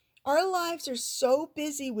Our lives are so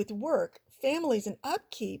busy with work, families, and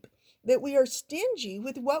upkeep that we are stingy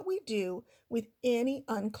with what we do with any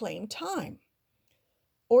unclaimed time.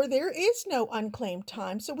 Or there is no unclaimed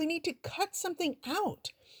time, so we need to cut something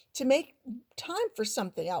out to make time for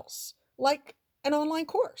something else, like an online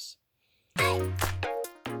course.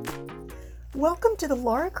 Welcome to the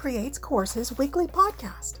Laura Creates Courses weekly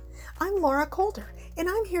podcast. I'm Laura Calder, and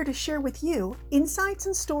I'm here to share with you insights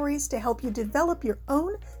and stories to help you develop your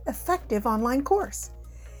own effective online course.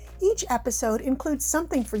 Each episode includes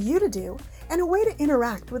something for you to do and a way to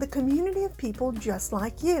interact with a community of people just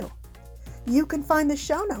like you. You can find the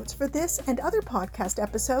show notes for this and other podcast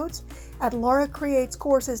episodes at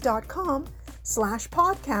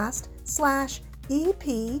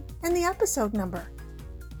lauracreatescourses.com/podcast/EP and the episode number.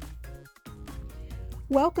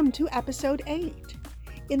 Welcome to episode 8.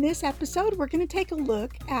 In this episode, we're going to take a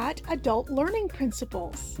look at adult learning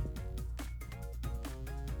principles.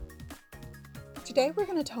 Today, we're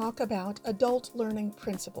going to talk about adult learning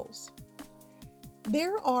principles.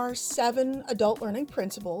 There are 7 adult learning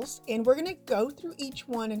principles, and we're going to go through each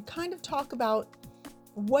one and kind of talk about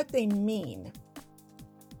what they mean.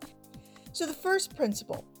 So the first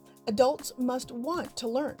principle, adults must want to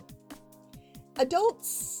learn.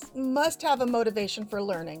 Adults must have a motivation for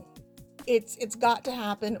learning. It's got to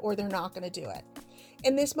happen or they're not going to do it.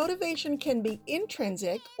 And this motivation can be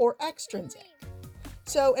intrinsic or extrinsic.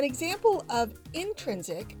 So an example of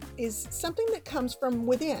intrinsic is something that comes from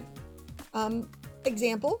within.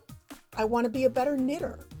 Example, I want to be a better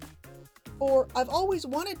knitter. Or I've always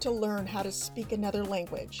wanted to learn how to speak another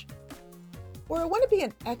language. Or I want to be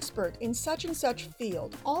an expert in such and such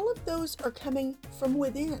field. All of those are coming from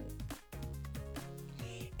within.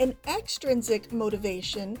 An extrinsic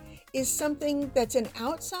motivation is something that's an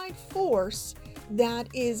outside force that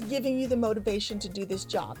is giving you the motivation to do this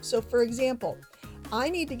job. So for example, I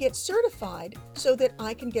need to get certified so that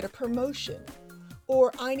I can get a promotion,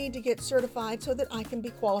 or I need to get certified so that I can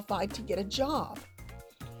be qualified to get a job.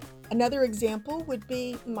 Another example would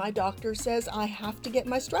be my doctor says I have to get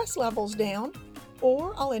my stress levels down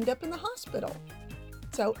or I'll end up in the hospital.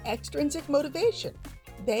 So extrinsic motivation.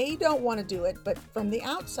 They don't want to do it, but from the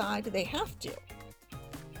outside, they have to.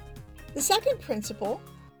 The second principle,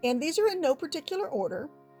 and these are in no particular order,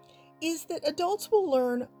 is that adults will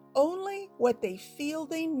learn only what they feel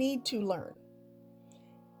they need to learn.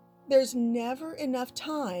 There's never enough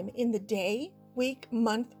time in the day, week,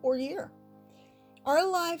 month, or year. Our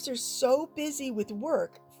lives are so busy with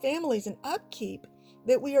work, families, and upkeep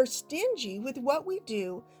that we are stingy with what we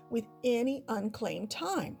do with any unclaimed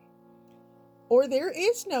time. Or there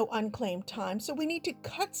is no unclaimed time, so we need to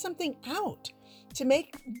cut something out to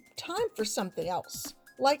make time for something else,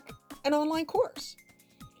 like an online course.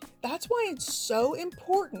 That's why it's so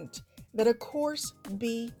important that a course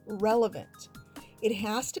be relevant. It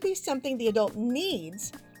has to be something the adult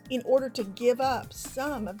needs in order to give up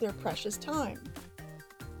some of their precious time.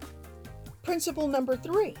 Principle number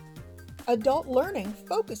 3, adult learning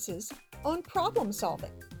focuses on problem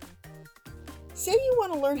solving. Say you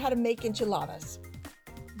want to learn how to make enchiladas.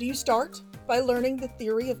 Do you start by learning the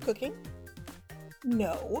theory of cooking?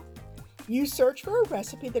 No. You search for a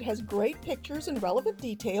recipe that has great pictures and relevant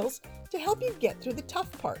details to help you get through the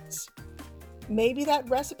tough parts. Maybe that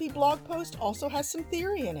recipe blog post also has some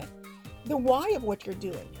theory in it, the why of what you're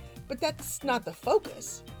doing, but that's not the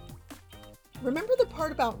focus. Remember the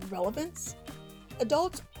part about relevance?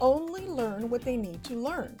 Adults only learn what they need to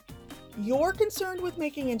learn. You're concerned with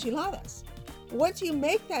making enchiladas. Once you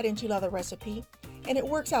make that enchilada recipe and it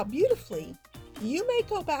works out beautifully, you may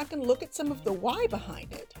go back and look at some of the why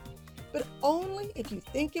behind it, but only if you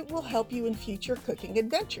think it will help you in future cooking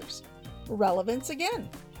adventures. Relevance again.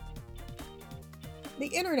 The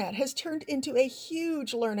internet has turned into a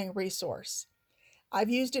huge learning resource. I've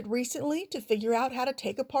used it recently to figure out how to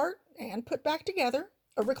take apart and put back together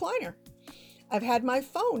a recliner. I've had my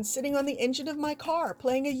phone sitting on the engine of my car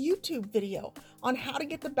playing a YouTube video on how to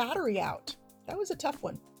get the battery out. That was a tough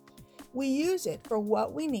one. We use it for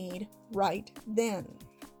what we need right then.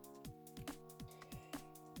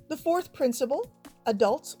 The fourth principle,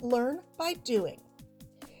 adults learn by doing.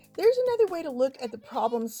 There's another way to look at the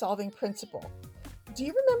problem-solving principle. Do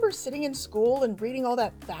you remember sitting in school and reading all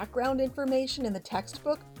that background information in the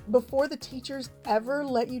textbook before the teachers ever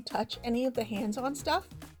let you touch any of the hands-on stuff?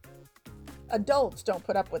 Adults don't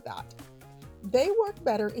put up with that. They work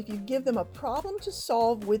better if you give them a problem to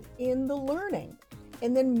solve within the learning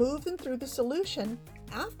and then move them through the solution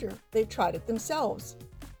after they've tried it themselves.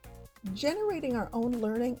 Generating our own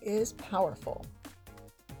learning is powerful.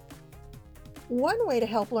 One way to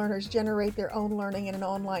help learners generate their own learning in an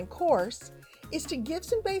online course is to give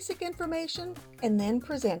some basic information and then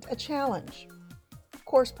present a challenge.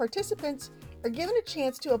 Course participants are given a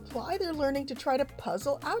chance to apply their learning to try to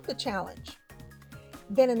puzzle out the challenge.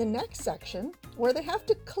 Then in the next section, where they have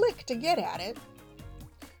to click to get at it,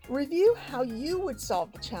 review how you would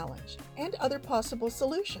solve the challenge and other possible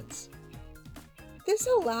solutions. This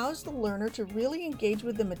allows the learner to really engage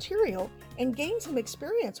with the material and gain some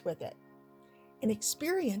experience with it. An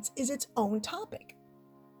experience is its own topic.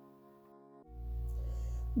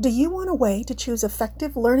 Do you want a way to choose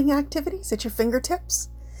effective learning activities at your fingertips?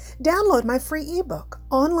 Download my free ebook,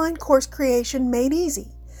 Online Course Creation Made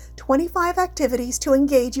Easy, 25 Activities to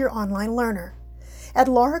Engage Your Online Learner, at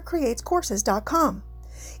lauracreatescourses.com.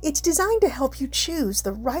 It's designed to help you choose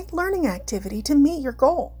the right learning activity to meet your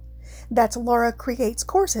goal. That's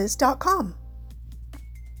lauracreatescourses.com.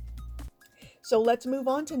 So let's move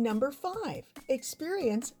on to number 5.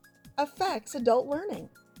 Experience affects adult learning.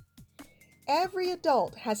 Every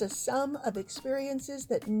adult has a sum of experiences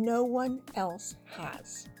that no one else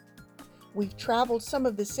has. We've traveled some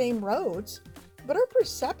of the same roads, but our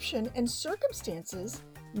perception and circumstances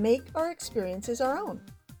make our experiences our own.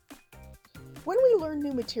 When we learn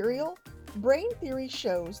new material, brain theory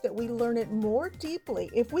shows that we learn it more deeply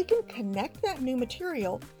if we can connect that new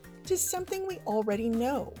material to something we already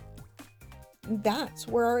know. That's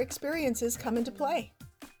where our experiences come into play.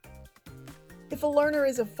 If a learner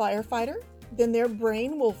is a firefighter, then their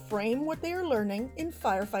brain will frame what they are learning in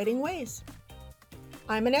firefighting ways.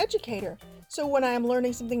 I'm an educator, so when I am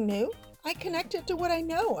learning something new, I connect it to what I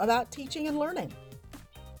know about teaching and learning.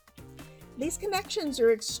 These connections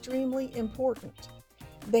are extremely important.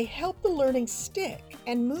 They help the learning stick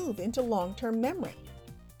and move into long-term memory.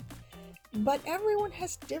 But everyone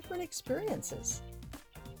has different experiences.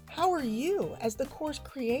 How are you, as the course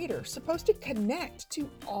creator, supposed to connect to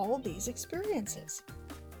all these experiences?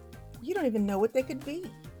 You don't even know what they could be.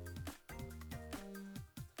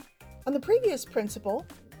 On the previous principle,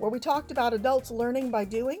 where we talked about adults learning by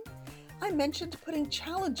doing, I mentioned putting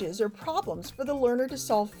challenges or problems for the learner to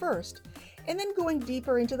solve first, and then going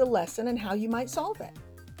deeper into the lesson and how you might solve it.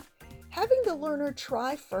 Having the learner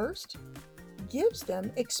try first gives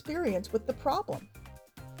them experience with the problem.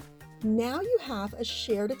 Now you have a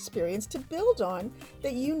shared experience to build on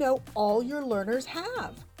that you know all your learners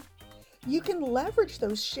have. You can leverage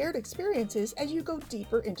those shared experiences as you go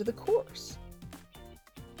deeper into the course.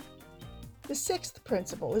 The 6th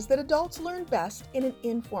principle is that adults learn best in an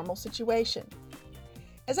informal situation.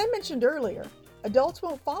 As I mentioned earlier, adults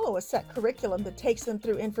won't follow a set curriculum that takes them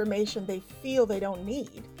through information they feel they don't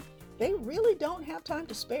need. They really don't have time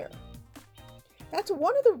to spare. That's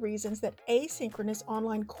one of the reasons that asynchronous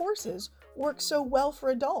online courses work so well for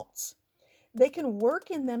adults. They can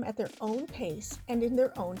work in them at their own pace and in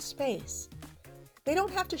their own space. They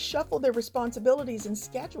don't have to shuffle their responsibilities and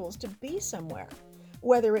schedules to be somewhere,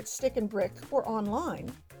 whether it's stick and brick or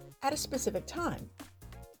online, at a specific time.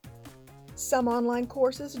 Some online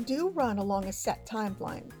courses do run along a set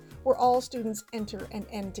timeline, where all students enter and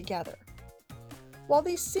end together. While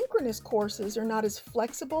these synchronous courses are not as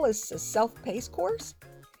flexible as a self-paced course,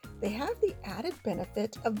 they have the added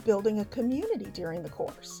benefit of building a community during the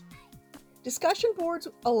course. Discussion boards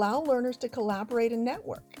allow learners to collaborate and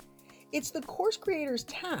network. It's the course creator's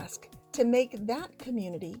task to make that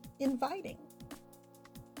community inviting.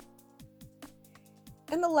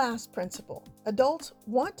 And the last principle, adults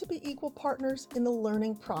want to be equal partners in the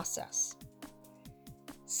learning process.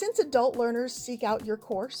 Since adult learners seek out your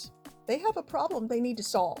course, they have a problem they need to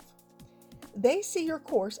solve. They see your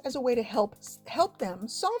course as a way to help them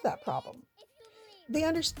solve that problem. They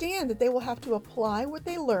understand that they will have to apply what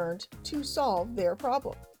they learned to solve their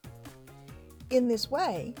problem. In this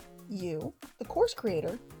way, you, the course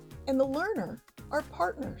creator, and the learner are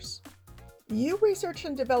partners. You research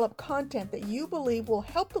and develop content that you believe will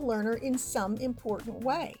help the learner in some important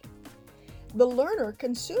way. The learner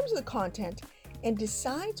consumes the content and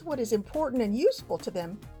decides what is important and useful to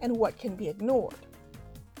them and what can be ignored.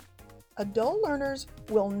 Adult learners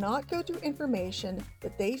will not go through information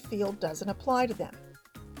that they feel doesn't apply to them.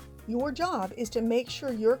 Your job is to make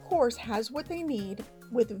sure your course has what they need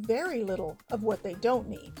with very little of what they don't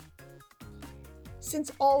need.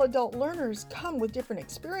 Since all adult learners come with different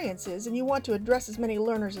experiences and you want to address as many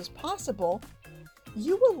learners as possible,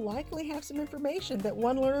 you will likely have some information that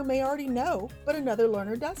one learner may already know, but another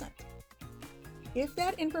learner doesn't. If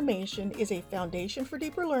that information is a foundation for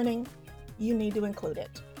deeper learning, you need to include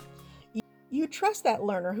it. You trust that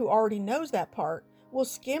learner who already knows that part will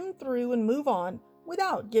skim through and move on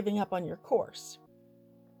without giving up on your course.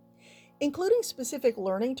 Including specific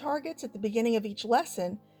learning targets at the beginning of each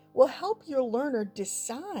lesson will help your learner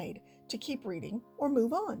decide to keep reading or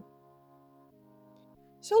move on.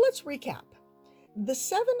 So let's recap. The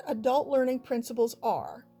 7 adult learning principles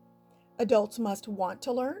are: adults must want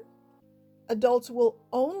to learn, adults will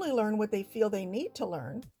only learn what they feel they need to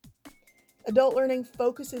learn, adult learning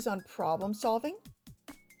focuses on problem solving,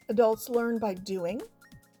 adults learn by doing,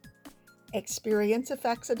 experience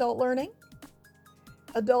affects adult learning,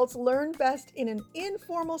 adults learn best in an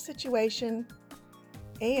informal situation,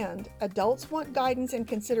 and adults want guidance and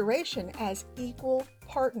consideration as equal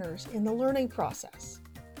partners in the learning process.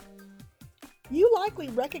 You likely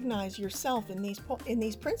recognize yourself in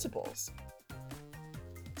these principles.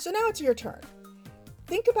 So now it's your turn.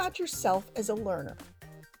 Think about yourself as a learner.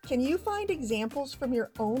 Can you find examples from your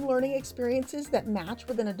own learning experiences that match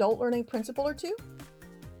with an adult learning principle or two?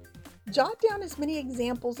 Jot down as many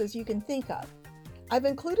examples as you can think of. I've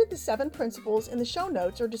included the 7 principles in the show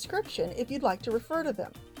notes or description if you'd like to refer to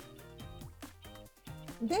them.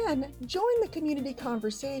 Then join the community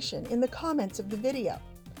conversation in the comments of the video.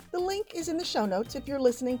 The link is in the show notes if you're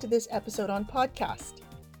listening to this episode on podcast.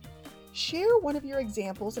 Share one of your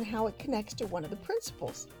examples and how it connects to one of the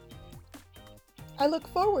principles. I look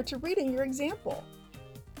forward to reading your example.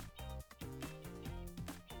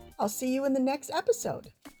 I'll see you in the next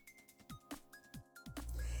episode.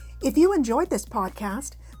 If you enjoyed this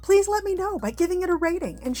podcast, please let me know by giving it a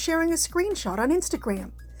rating and sharing a screenshot on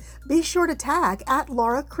Instagram. Be sure to tag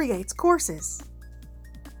 @LauraCreatesCourses.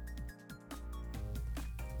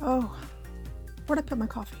 Oh, where'd I put my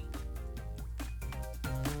coffee?